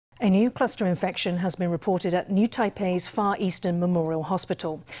A new cluster infection has been reported at New Taipei's Far Eastern Memorial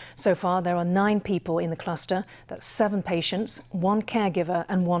Hospital. So far, there are 9 people in the cluster. That's 7 patients, 1 caregiver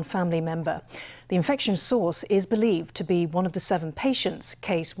and 1 family member. The infection source is believed to be one of the 7 patients,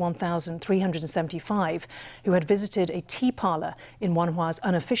 case 1375, who had visited a tea parlor in Wanhua's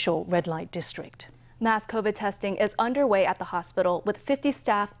unofficial red light district. Mass COVID testing is underway at the hospital, with 50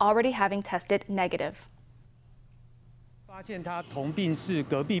 staff already having tested negative. 发现他同病室、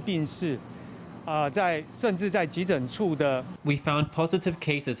隔壁病室，甚至在急诊处的。We found positive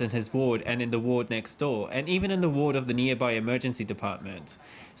cases in his ward and in the ward next door, and even in the ward of the nearby emergency department.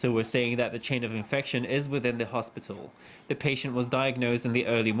 So we're saying that the chain of infection is within the hospital. The patient was diagnosed in the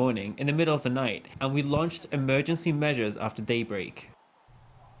early morning, in the middle of the night, and we launched emergency measures after daybreak.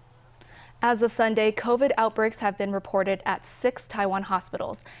 As of Sunday, COVID outbreaks have been reported at 6 Taiwan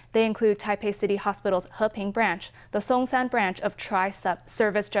hospitals. They include Taipei City Hospital's Heping branch, the Songshan branch of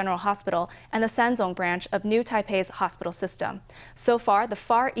Tri-Service General Hospital, and the Sanzong branch of New Taipei's hospital system. So far, the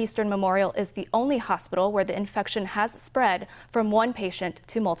Far Eastern Memorial is the only hospital where the infection has spread from 1 patient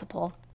to multiple.